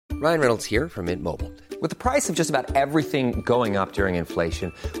Ryan Reynolds here from Mint Mobile. With the price of just about everything going up during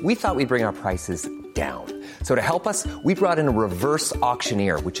inflation, we thought we'd bring our prices down. So to help us, we brought in a reverse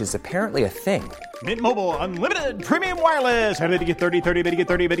auctioneer, which is apparently a thing. Mint Mobile Unlimited Premium Wireless. How to get 30, 30, bit to get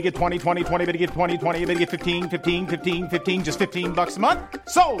 30, bit to get 20, 20, 20, bit to get 20, 20, bit to get 15, 15, 15, 15, just $15 a month?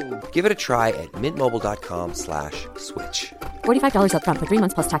 Sold! Give it a try at mintmobile.com/switch. $45 up front for 3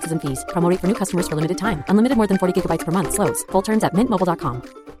 months plus taxes and fees. Promo rate for new customers for limited time. Unlimited more than 40 gigabytes per month. Slows full terms at mintmobile.com.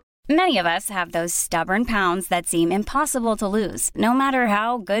 Many of us have those stubborn pounds that seem impossible to lose, no matter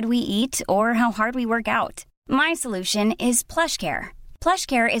how good we eat or how hard we work out. My solution is PlushCare.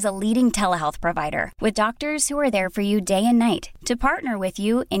 PlushCare is a leading telehealth provider with doctors who are there for you day and night to partner with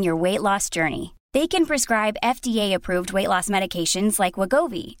you in your weight loss journey. They can prescribe FDA-approved weight loss medications like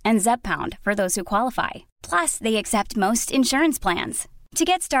Wegovy and Zepbound for those who qualify. Plus, they accept most insurance plans. To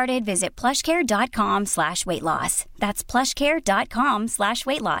get started, visit plushcare.com/weightloss. That's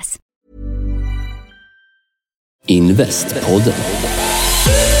plushcare.com/weightloss. Investpodden.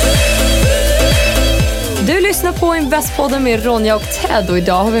 Du lyssnar på Investpodden med Ronja och Ted, och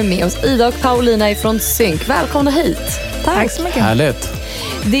idag har vi med oss Ida och Paulina ifrån Synk. Välkomna hit. Tack så mycket. Härligt.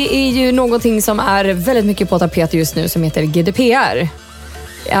 Det är ju någonting som är väldigt mycket på tapet just nu som heter GDPR.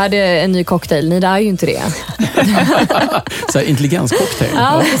 Är det en ny cocktail? Nej, det är ju inte det. Så här, intelligenscocktail.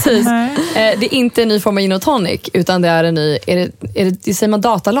 Ja, precis. Det är inte en ny form av gin och tonic, utan det är en ny, det säger man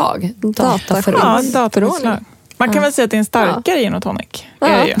datalag? Dataförordning. Ja, dataförordning. Man kan väl säga att det är en starkare gin och tonic. Ja.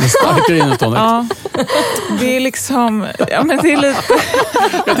 Är det ju. En starkare gin och tonic. Ja. Det är liksom, ja men det är lite...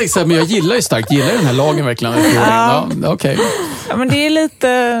 Jag tänkte så här, men jag gillar ju starkt. Gillar den här lagen verkligen? Ja, okej. Ja, men det är lite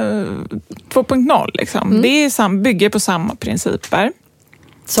 2.0 liksom. Det är bygger på samma principer.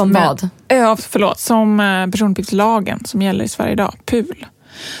 Som vad? Ja, förlåt. Som personuppgiftslagen som gäller i Sverige idag, PUL.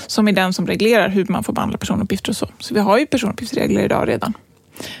 Som är den som reglerar hur man får behandla personuppgifter och så. Så vi har ju personuppgiftsregler idag redan.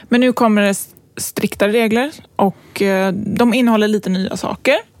 Men nu kommer det striktare regler och de innehåller lite nya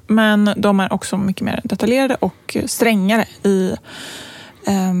saker. Men de är också mycket mer detaljerade och strängare i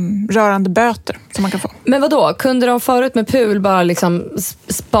rörande böter som man kan få. Men vadå? Kunde de förut med PUL bara liksom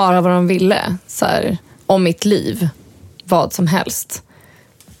spara vad de ville? Så här, om mitt liv. Vad som helst.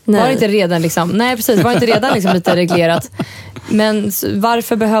 Nej. Var inte redan liksom, nej precis, var inte redan liksom lite reglerat. Men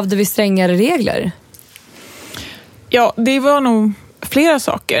varför behövde vi strängare regler? Ja, det var nog flera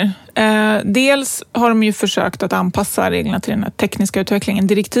saker. Dels har de ju försökt att anpassa reglerna till den här tekniska utvecklingen.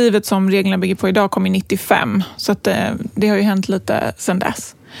 Direktivet som reglerna bygger på idag kom i 95. Så att, det har ju hänt lite sedan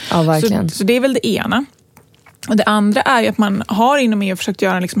dess. Ja, verkligen. Så det är väl det ena. Och det andra är ju att man har inom EU försökt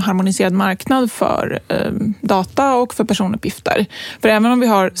göra en liksom harmoniserad marknad för data och för personuppgifter. För även om vi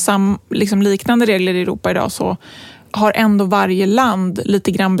har liksom liknande regler i Europa idag så har ändå varje land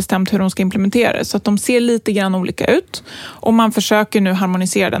lite grann bestämt hur de ska implementera det. Så att de ser lite grann olika ut. Och man försöker nu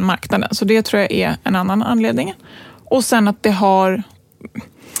harmonisera den marknaden. Så det tror jag är en annan anledning. Och sen att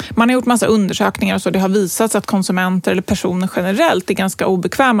man har gjort massa undersökningar och så det har visats att konsumenter eller personer generellt är ganska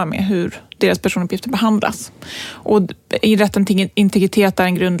obekväma med hur deras personuppgifter behandlas. Och i rätten till integritet är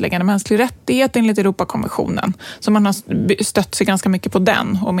en grundläggande mänsklig rättighet enligt Europakonventionen. Så man har stött sig ganska mycket på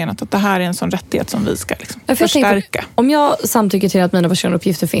den och menat att det här är en sån rättighet som vi ska liksom förstärka. Om jag samtycker till att mina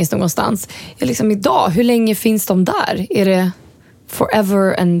personuppgifter finns någonstans, liksom idag, hur länge finns de där? Är det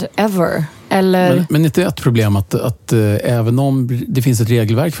forever and ever? Eller... Men inte ett problem att även om det finns ett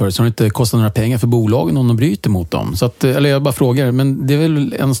regelverk för det så har det inte kostat några pengar för bolagen om de bryter mot dem. Så att, eller jag bara frågar, men det är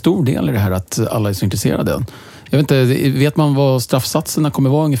väl en stor del i det här att alla är så intresserade. Jag vet inte, vet man vad straffsatserna kommer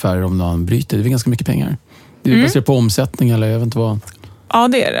vara ungefär om man bryter? Det är ganska mycket pengar. Det är baserat på omsättning eller jag vet inte vad. Ja,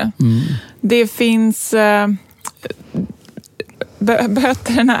 det är det. Det finns...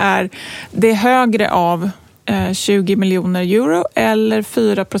 Böterna det är högre av 20 miljoner euro eller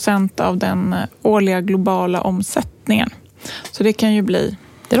 4% av den årliga globala omsättningen. Så det kan ju bli...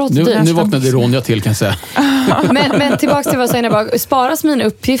 Nu vaknade Ronja till kan jag säga. men tillbaka till vad jag säger, sparas mina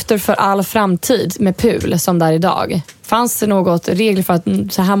uppgifter för all framtid med PUL som där idag? Fanns det något regel för att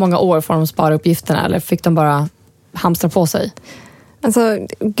så här många år får de spara uppgifterna eller fick de bara hamstra på sig? Alltså,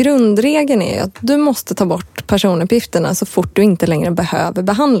 grundregeln är att du måste ta bort personuppgifterna så fort du inte längre behöver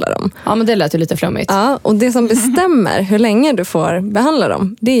behandla dem. Ja, men det lät ju lite flummigt. Ja, och det som bestämmer hur länge du får behandla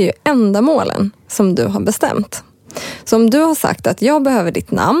dem, det är ju ändamålen som du har bestämt. Så om du har sagt att jag behöver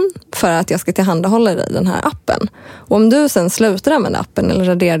ditt namn för att jag ska tillhandahålla dig den här appen. Och om du sen slutar använda appen eller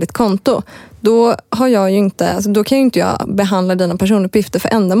raderar ditt konto, då har jag ju inte, alltså då kan ju inte jag behandla dina personuppgifter för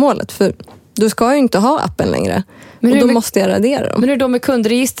ändamålet. För Du ska ju inte ha appen längre. Men och då måste jag radera dem. Men hur är det då med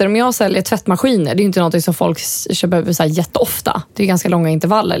kundregister? Om jag säljer tvättmaskiner, det är ju inte något som folk köper så här jätteofta. Det är ganska långa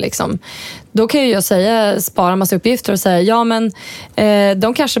intervaller liksom. Då kan ju jag spara massa uppgifter och säga,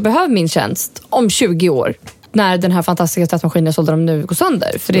 de kanske behöver min tjänst om 20 år. När den här fantastiska tvättmaskinen jag sålde dem nu går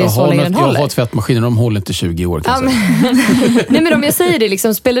sönder. För det är så länge den håller. Jag har tvättmaskiner, de håller inte 20 år kan jag säga. Nej, men om jag säger det,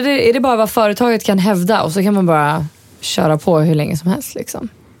 liksom, är det bara vad företaget kan hävda och så kan man bara köra på hur länge som helst liksom.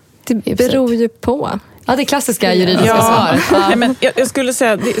 Det beror ju på. Ja, det klassiska juridiska svaret. Ja. Nej, men jag skulle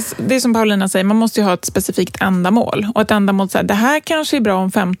säga, det är som Paulina säger, man måste ju ha ett specifikt ändamål. Och ett ändamål, så här, det här kanske är bra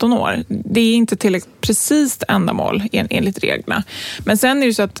om 15 år. Det är inte tillräckligt precis ändamål enligt reglerna. Men sen är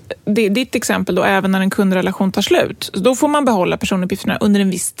det så att ditt exempel då, även när en kundrelation tar slut, då får man behålla personuppgifterna under en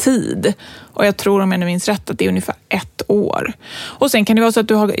viss tid. Och jag tror, om jag nu minns rätt, att det är ungefär 1 år. Och sen kan det vara så att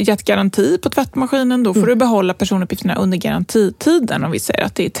du har gett garanti på tvättmaskinen. Då får du behålla personuppgifterna under garantitiden, om vi säger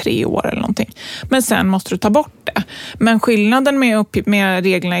att det är 3 år eller någonting. Men sen måste du ta bort det. Men skillnaden med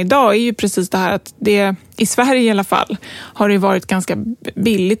reglerna idag är ju precis det här att det, i Sverige i alla fall, har det varit ganska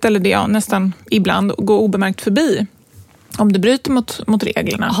billigt, eller det nästan ibland gå obemärkt förbi om du bryter mot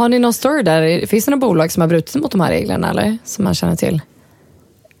reglerna. Har ni någon story där? Finns det några bolag som har brutit mot de här reglerna eller som man känner till?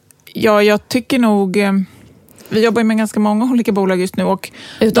 Ja, jag tycker nog... Vi jobbar med ganska många olika bolag just nu. Och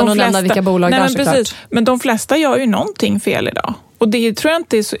utan att nämna vilka bolag där såklart. Precis. Men de flesta gör ju någonting fel idag. Och det tror jag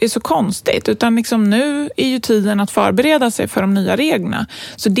inte är så konstigt. Utan liksom nu är ju tiden att förbereda sig för de nya reglerna.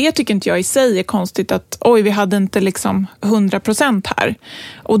 Så det tycker inte jag i sig är konstigt att vi hade inte liksom 100% här.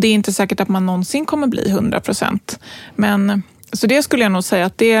 Och det är inte säkert att man någonsin kommer bli 100%. Men så det skulle jag nog säga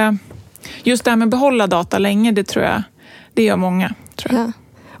att just det här med att behålla data länge, det tror jag, det gör många, tror jag. Ja.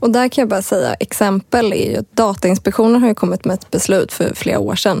 Och där kan jag bara säga, exempel är ju att Datainspektionen har ju kommit med ett beslut för flera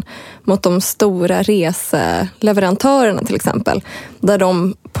år sedan mot de stora reseleverantörerna till exempel. Där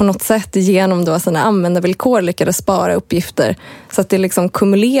de på något sätt genom då sina användarvillkor lyckades spara uppgifter så att det liksom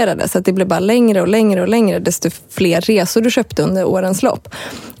kumulerade, så att det blev bara längre och längre och längre desto fler resor du köpte under årens lopp.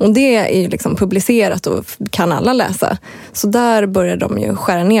 Och det är ju liksom publicerat och kan alla läsa. Så där började de ju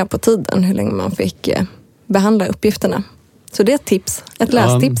skära ner på tiden hur länge man fick behandla uppgifterna. Så det är ett tips, ett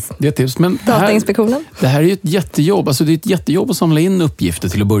lästips. Ja, det är ett tips. Men Datainspektionen. Det här är ju ett jättejobb. Alltså det är ett jättejobb att samla in uppgifter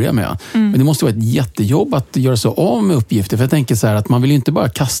till att börja med. Men det måste vara ett jättejobb att göra sig av med uppgifter. För jag tänker så här att man vill ju inte bara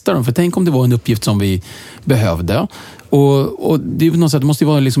kasta dem. För tänk om det var en uppgift som vi behövde. Och det är på något sätt, det måste ju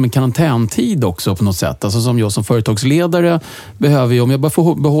vara liksom en karantäntid också på något sätt. Alltså som jag som företagsledare behöver ju, om jag bara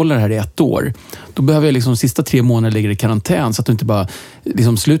får behålla det här i 1 år, då behöver jag liksom de sista 3 månader lägga i karantän så att du inte bara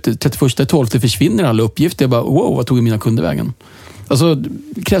liksom slutet 31/12 försvinner alla uppgifter. Jag bara, vad tog mina kunder vägen? Alltså,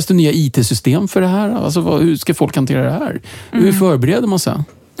 krävs det nya IT-system för det här? Alltså, hur ska folk hantera det här? Hur förbereder man sig?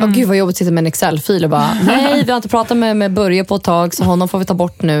 Gud vad jobbigt att sitta med en Excel-fil och bara, nej, vi har inte pratat med Börje på ett tag så honom får vi ta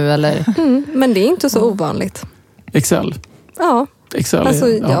bort nu. Eller... Men det är inte så ovanligt. Excel? Ja, Excel alltså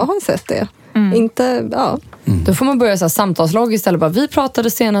jag har sett det. Inte, ja. Då får man börja så här, samtalslogg istället. Bara, vi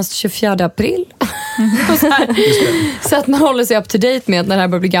pratade senast 24 april. Så att man håller sig up to date med att när det här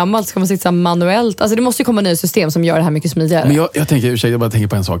börjar bli gammalt så kan man sitta manuellt. Alltså det måste ju komma nya system som gör det här mycket smidigare. Men jag bara tänker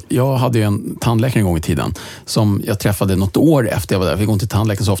på en sak. Jag hade ju en tandläkare en gång i tiden som jag träffade något år efter jag var där. Jag går inte till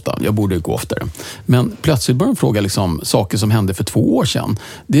tandläkaren så ofta. Jag borde gå oftare. Men plötsligt började de fråga liksom, saker som hände för 2 år sedan.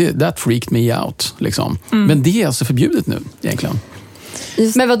 That freaked me out. Liksom. Men det är alltså förbjudet nu egentligen.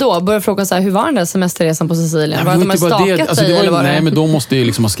 Men vadå? Börjar fråga så här, hur var den där semesterresan på Sicilien? Var det de stakat sig eller var det? Nej, men då måste jag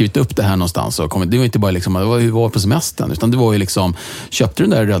liksom ha skrivit upp det här någonstans. Och det var inte bara liksom, hur var på semestern, utan det var ju liksom, köpte du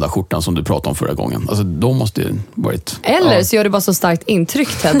den där röda skjortan som du pratade om förra gången? Alltså, då måste det varit... Eller så gör det bara så starkt intryck,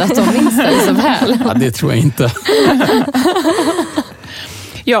 Ted, att de minns dig så väl. Ja, det tror jag inte.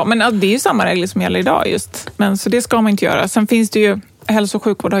 Ja, men det är ju samma regler som gäller idag just. Men så det ska man inte göra. Sen finns det ju, hälso- och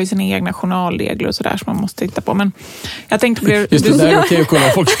sjukvård har ju sina egna journalregler och sådär som man måste titta på. Men jag tänkte på det... Just det, där är okej att kolla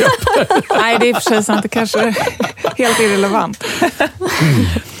vad folk köper. Nej, det är för sig sant. Det kanske är helt irrelevant.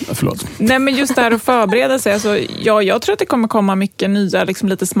 Förlåt. Nej, men just det här att förbereda sig. Alltså, jag tror att det kommer komma mycket nya, liksom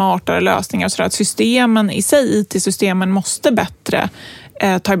lite smartare lösningar. Så att systemen i sig, IT-systemen, måste bättre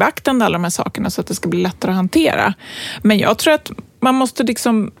ta i beaktande alla de här sakerna så att det ska bli lättare att hantera. Men jag tror att man måste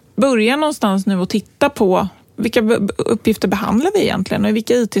liksom börja någonstans nu och titta på vilka uppgifter behandlar vi egentligen och i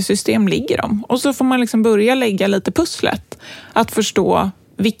vilka IT-system ligger de? Och så får man liksom börja lägga lite pusslet. Att förstå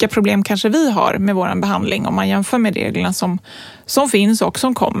vilka problem kanske vi har med vår behandling om man jämför med reglerna som finns och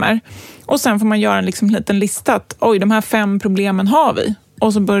som kommer. Och sen får man göra en liksom liten lista att de här 5 problemen har vi.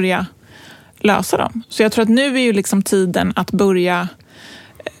 Och så börja lösa dem. Så jag tror att nu är ju liksom tiden att börja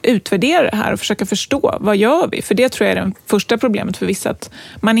utvärdera det här och försöka förstå vad gör vi? För det tror jag är det första problemet för vissa, att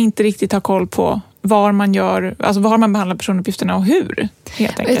man inte riktigt har koll på var man behandlar personuppgifterna och hur,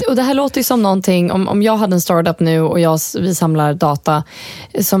 helt enkelt. Och det här låter ju som någonting, om jag hade en startup nu och vi samlar data,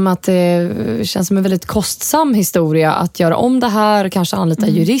 som att det känns som en väldigt kostsam historia att göra om det här, kanske anlita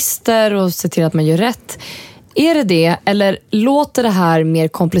jurister och se till att man gör rätt. Är det, eller låter det här mer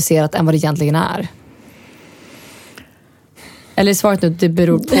komplicerat än vad det egentligen är? Eller är svaret nu, det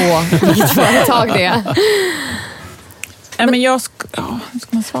beror på vilket företag det är? Men ska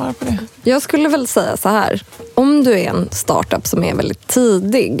man svara på det? Jag skulle väl säga så här. Om du är en startup som är väldigt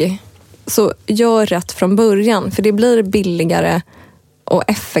tidig, så gör rätt från början. För det blir billigare och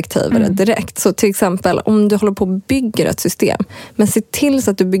effektivare direkt. Så till exempel om du håller på och bygger ett system, men se till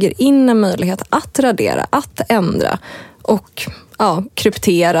så att du bygger in en möjlighet att radera, att ändra och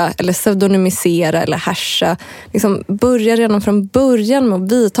kryptera eller pseudonymisera eller hasha. Liksom börja redan från början med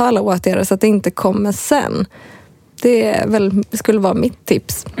att vidta alla åtgärder så att det inte kommer sen. Det skulle vara mitt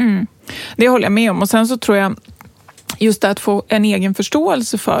tips. Det håller jag med om. Och sen så tror jag just att få en egen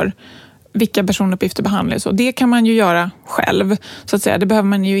förståelse för vilka personuppgifter behandlas. Och det kan man ju göra själv, så att säga. Det behöver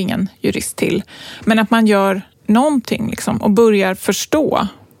man ju ingen jurist till. Men att man gör någonting liksom, och börjar förstå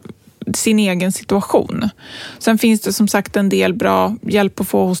sin egen situation. Sen finns det som sagt en del bra hjälp att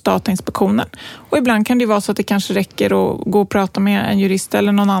få hos Datainspektionen. Och ibland kan det vara så att det kanske räcker att gå och prata med en jurist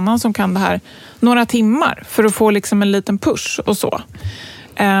eller någon annan som kan det här några timmar för att få liksom en liten push och så.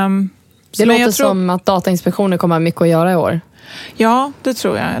 Det låter som att Datainspektionen kommer att mycket att göra i år. Ja, det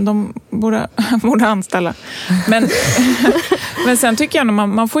tror jag. De borde anställa. Men sen tycker jag att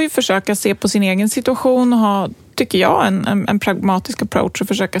man får ju försöka se på sin egen situation och ha, tycker jag, en pragmatisk approach och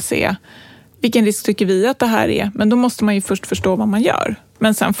försöka se vilken risk tycker vi att det här är. Men då måste man ju först förstå vad man gör.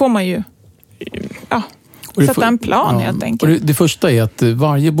 Men sen får man ju sätta en plan helt enkelt. Och det första är att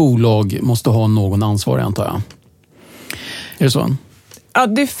varje bolag måste ha någon ansvarig, antar jag. Är det så? Ja,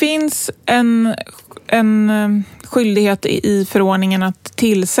 det finns en skyldighet i förordningen att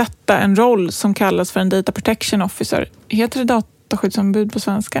tillsätta en roll som kallas för en Data Protection Officer. Heter det dataskyddsombud på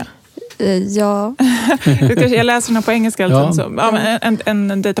svenska? Ja. Jag läser den här på engelska.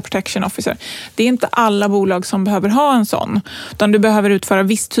 En Data Protection Officer. Det är inte alla bolag som behöver ha en sån. Utan du behöver utföra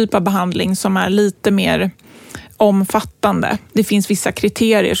viss typ av behandling som är lite mer omfattande. Det finns vissa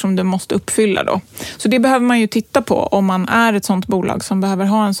kriterier som du måste uppfylla då. Så det behöver man ju titta på om man är ett sånt bolag som behöver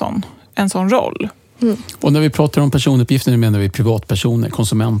ha en sån roll. Och när vi pratar om personuppgifter menar vi privatpersoner,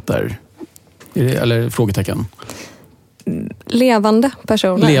 konsumenter? Eller frågetecken? Levande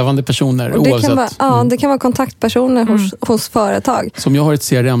personer. Levande personer, och det oavsett. Det kan vara kontaktpersoner hos företag. Som jag har ett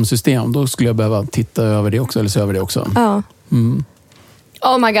CRM-system, då skulle jag behöva titta över det också, eller se över det också. Ja.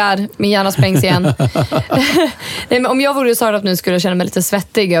 Oh my god, min hjärna sprängs igen. Nej, men om jag vore startup nu skulle jag känna mig lite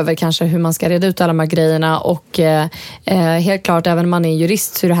svettig över kanske hur man ska reda ut alla de här grejerna. Och helt klart, även om man är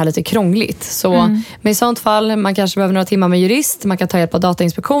jurist så är det här lite krångligt. Så med i sånt fall, man kanske behöver några timmar med jurist. Man kan ta hjälp av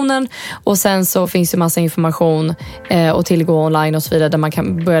Datainspektionen. Och sen så finns det massa information och tillgå online och så vidare. Där man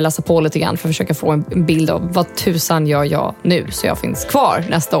kan börja läsa på lite grann för att försöka få en bild av vad tusan gör jag nu så jag finns kvar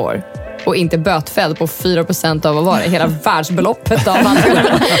nästa år. Och inte bötfälld på 4% av vad var det? Hela världsbeloppet av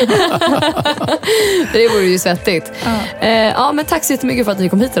anställda. Det vore ju svettigt. Men tack så jättemycket för att ni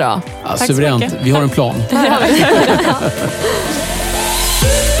kom hit idag. Ja, suveränt. Vi har en plan.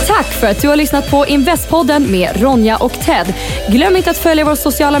 Tack för att du har lyssnat på Investpodden med Ronja och Ted. Glöm inte att följa våra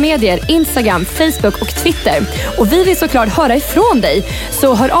sociala medier, Instagram, Facebook och Twitter. Och vi vill såklart höra ifrån dig.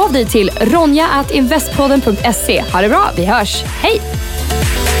 Så hör av dig till ronja@investpodden.se. Ha det bra, vi hörs. Hej!